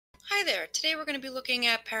Hi there. Today we're going to be looking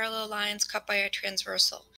at parallel lines cut by a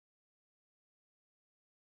transversal.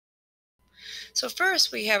 So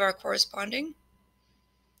first we have our corresponding,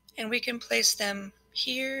 and we can place them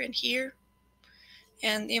here and here.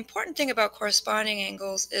 And the important thing about corresponding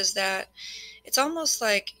angles is that it's almost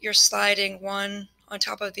like you're sliding one on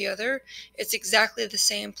top of the other. It's exactly the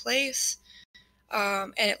same place,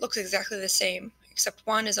 and it looks exactly the same, except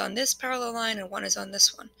one is on this parallel line and one is on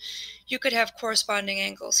this one. You could have corresponding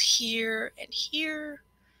angles here and here,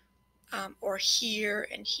 or here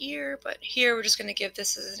and here, but here we're just going to give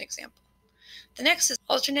this as an example. The next is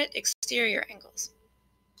alternate exterior angles.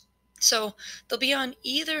 So they'll be on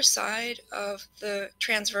either side of the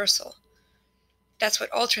transversal. That's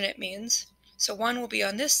what alternate means. So one will be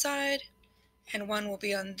on this side and one will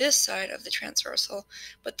be on this side of the transversal,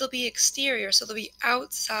 but they'll be exterior, so they'll be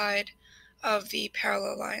outside of the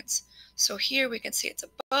parallel lines. So here we can see it's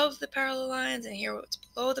above the parallel lines, and here it's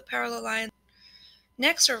below the parallel lines.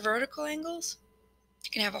 Next are vertical angles.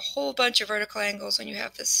 You can have a whole bunch of vertical angles when you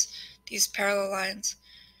have these parallel lines.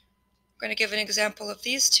 I'm going to give an example of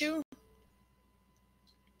these two.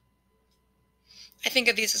 I think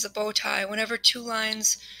of these as a bow tie. Whenever two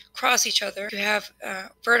lines cross each other, you have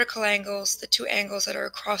vertical angles, the two angles that are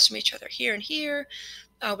across from each other, here and here.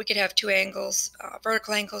 We could have two angles,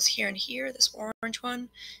 vertical angles here and here, this orange one.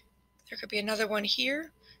 There could be another one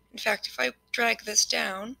here. In fact, if I drag this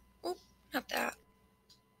down, not that,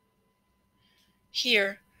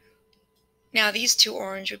 here, now these two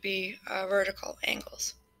orange would be vertical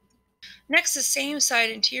angles. Next is same side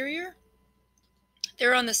interior.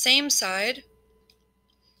 They're on the same side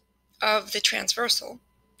of the transversal,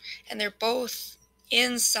 and they're both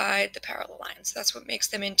inside the parallel lines. That's what makes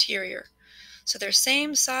them interior. So they're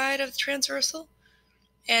same side of the transversal,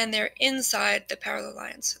 and they're inside the parallel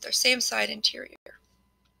lines. So they're same side interior.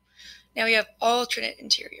 Now we have alternate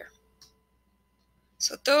interior.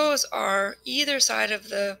 So those are either side of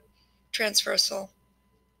the transversal,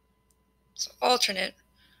 so alternate,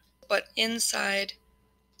 but inside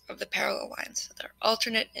of the parallel lines. So they're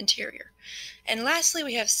alternate interior. And lastly,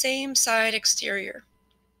 we have same side exterior.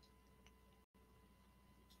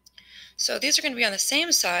 So these are going to be on the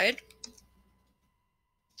same side.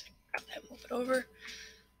 Grab that, move it over.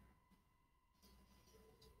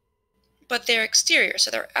 But they're exterior, so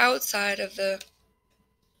they're outside of the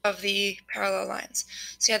parallel lines.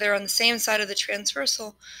 So yeah, they're on the same side of the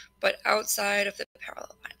transversal, but outside of the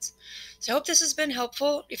parallel lines. So I hope this has been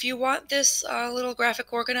helpful. If you want this little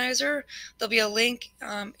graphic organizer, there'll be a link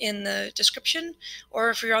in the description, or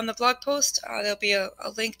if you're on the blog post, there'll be a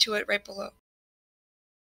link to it right below.